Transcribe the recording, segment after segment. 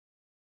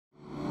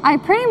I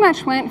pretty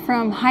much went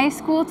from high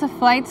school to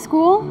flight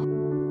school.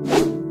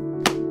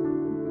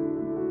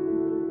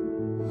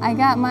 I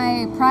got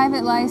my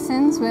private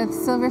license with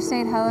Silver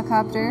State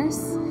Helicopters.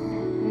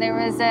 There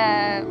was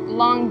a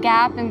long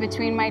gap in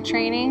between my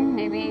training,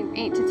 maybe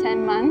 8 to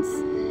 10 months.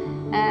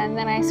 And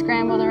then I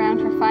scrambled around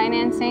for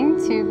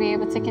financing to be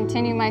able to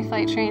continue my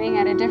flight training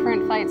at a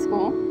different flight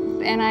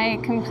school. And I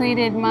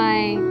completed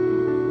my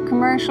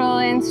commercial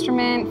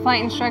instrument,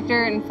 flight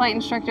instructor, and flight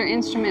instructor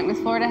instrument with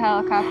Florida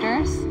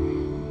Helicopters.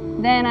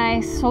 Then I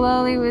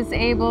slowly was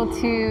able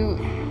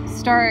to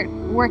start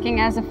working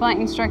as a flight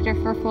instructor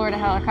for Florida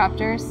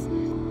Helicopters.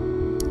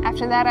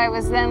 After that, I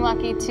was then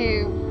lucky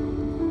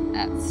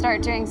to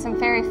start doing some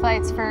ferry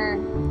flights for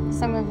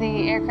some of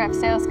the aircraft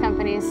sales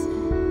companies.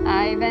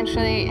 I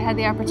eventually had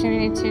the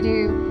opportunity to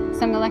do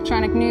some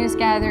electronic news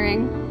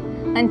gathering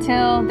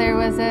until there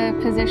was a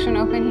position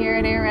open here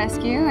at Air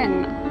Rescue,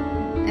 and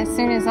as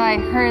soon as I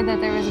heard that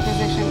there was a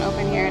position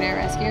open here at Air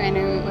Rescue, I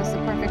knew it was the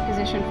perfect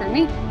position for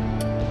me.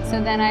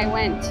 So then I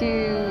went to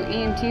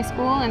EMT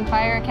school and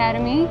fire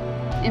academy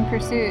in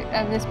pursuit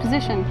of this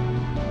position.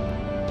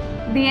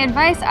 The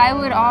advice I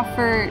would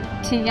offer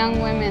to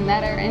young women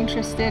that are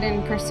interested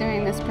in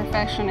pursuing this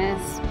profession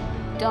is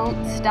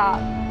don't stop.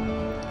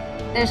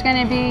 There's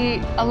going to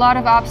be a lot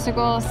of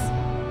obstacles,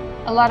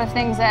 a lot of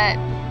things that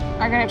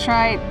are going to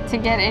try to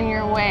get in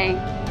your way.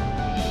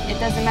 It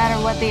doesn't matter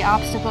what the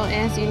obstacle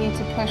is, you need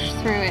to push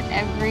through it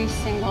every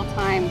single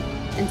time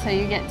until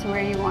you get to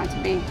where you want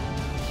to be.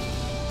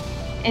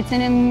 It's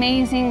an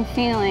amazing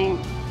feeling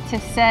to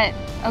set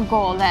a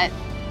goal that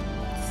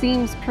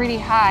seems pretty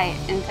high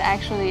and to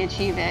actually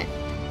achieve it.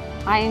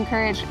 I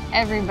encourage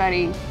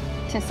everybody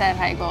to set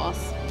high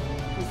goals,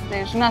 because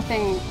there's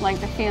nothing like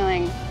the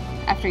feeling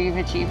after you've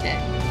achieved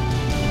it.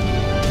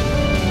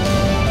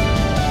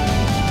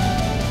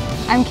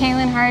 I'm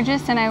Kalynn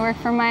Hargis and I work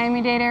for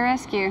Miami-Dade Air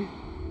Rescue.